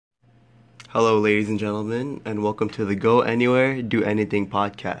Hello, ladies and gentlemen, and welcome to the Go Anywhere, Do Anything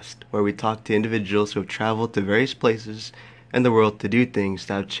podcast, where we talk to individuals who have traveled to various places in the world to do things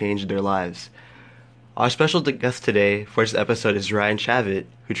that have changed their lives. Our special guest today for this episode is Ryan Chavit,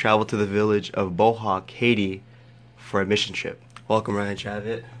 who traveled to the village of Bohawk, Haiti, for a mission trip. Welcome, Ryan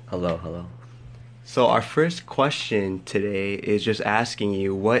Chavit. Hello, hello. So, our first question today is just asking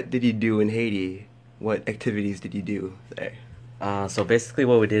you, what did you do in Haiti? What activities did you do there? So basically,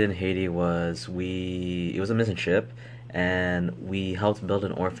 what we did in Haiti was it was a mission trip, and we helped build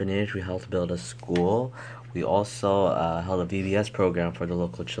an orphanage. We helped build a school. We also held a VBS program for the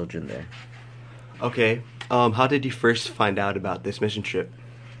local children there. Okay, how did you first find out about this mission trip?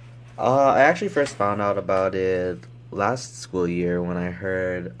 I actually first found out about it last school year when I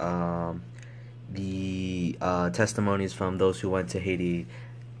heard the testimonies from those who went to Haiti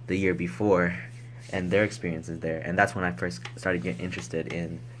the year before and their experiences there, and that's when I first started getting interested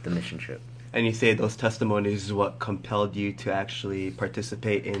in the mission trip. And you say those testimonies is what compelled you to actually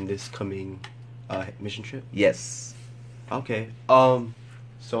participate in this coming mission trip? Yes. Okay.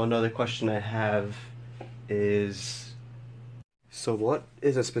 So another question I have is, so what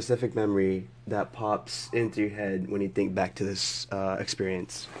is a specific memory that pops into your head when you think back to this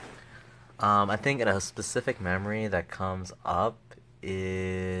experience? I think a specific memory that comes up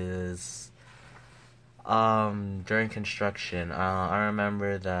is during construction. I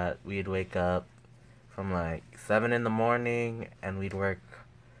remember that we'd wake up from like 7 in the morning and we'd work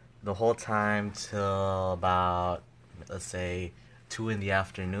the whole time till about, let's say, 2 in the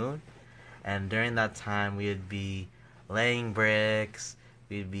afternoon. And during that time, we'd be laying bricks,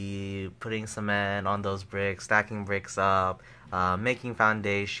 we'd be putting cement on those bricks, stacking bricks up, making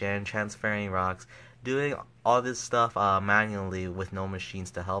foundation, transferring rocks, doing all this stuff manually with no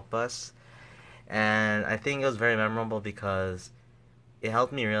machines to help us. And I think it was very memorable because it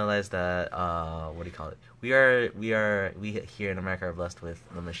helped me realize that what do you call it? We here in America are blessed with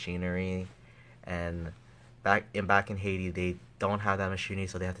the machinery, and back in Haiti they don't have that machinery,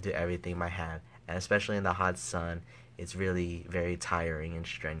 so they have to do everything by hand, and especially in the hot sun, it's really very tiring and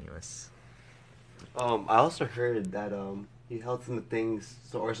strenuous. I also heard that you held some things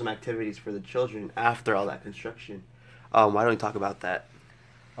or some activities for the children after all that construction. Why don't you talk about that?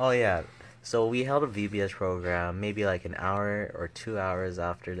 Oh yeah, so we held a VBS program maybe like an hour or 2 hours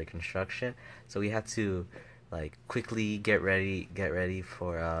after the construction, so we had to like quickly get ready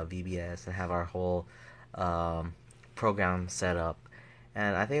for VBS and have our whole um, program set up.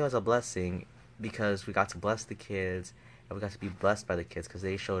 And I think it was a blessing because we got to bless the kids and we got to be blessed by the kids because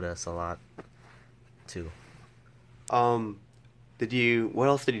they showed us a lot too. Um, what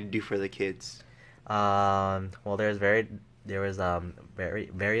else did you do for the kids? Well, there was very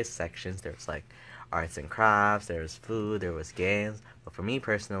various sections. There was like arts and crafts. There was food. There was games. But for me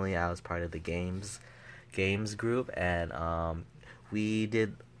personally, I was part of the games group, and we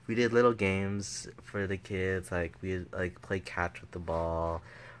did little games for the kids. Like we'd like play catch with the ball,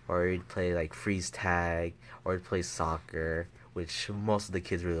 or we'd play like freeze tag, or we'd play soccer, which most of the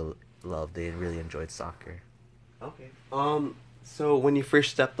kids really loved. They really enjoyed soccer. Okay. So when you first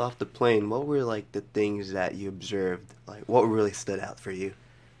stepped off the plane, what were like the things that you observed? Like, what really stood out for you?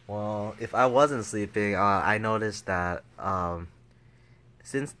 Well, if I wasn't sleeping, I noticed that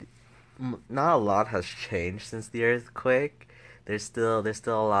since not a lot has changed since the earthquake, there's still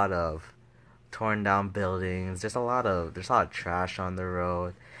a lot of torn down buildings. There's a lot of trash on the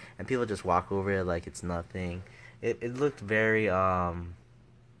road, and people just walk over it like it's nothing. It looked very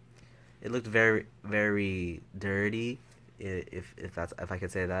dirty. If I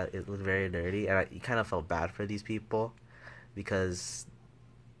could say that, it looked very dirty, and you kind of felt bad for these people because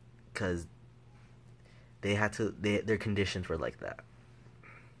because their conditions were like that.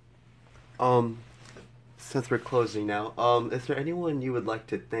 Um, since we're closing now, is there anyone you would like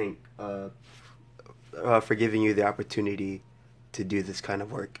to thank for giving you the opportunity to do this kind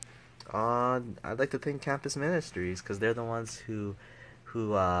of work? I'd like to thank Campus Ministries because they're the ones who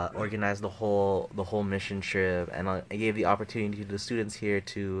organized the whole mission trip, and gave the opportunity to the students here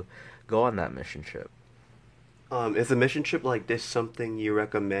to go on that mission trip. Is a mission trip like this something you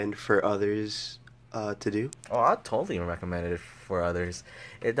recommend for others to do? Oh, I totally recommend it for others.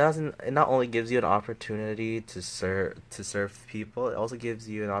 It doesn't. It not only gives you an opportunity to serve people, it also gives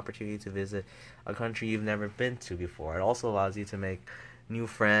you an opportunity to visit a country you've never been to before. It also allows you to make new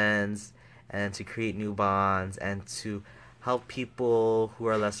friends and to create new bonds and to help people who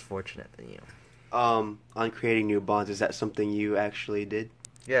are less fortunate than you. On creating new bonds, is that something you actually did?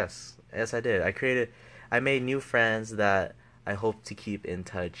 Yes, I did. I made new friends that I hope to keep in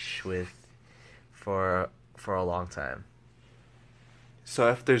touch with for a long time. So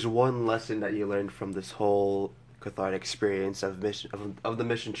if there's one lesson that you learned from this whole cathartic experience of the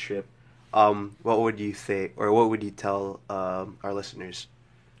mission trip, what would you say, or what would you tell our listeners?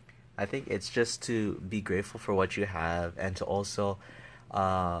 I think it's just to be grateful for what you have and to also,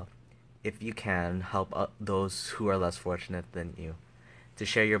 uh, if you can, help those who are less fortunate than you. To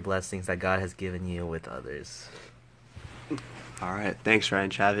share your blessings that God has given you with others. All right, thanks, Ryan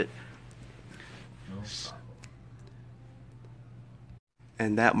Chavit. No problem.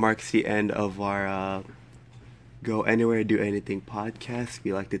 And that marks the end of our Go Anywhere, Do Anything podcast.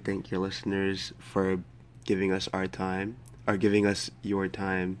 We'd like to thank your listeners for giving us our time, or giving us your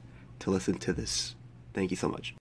time to listen to this. Thank you so much.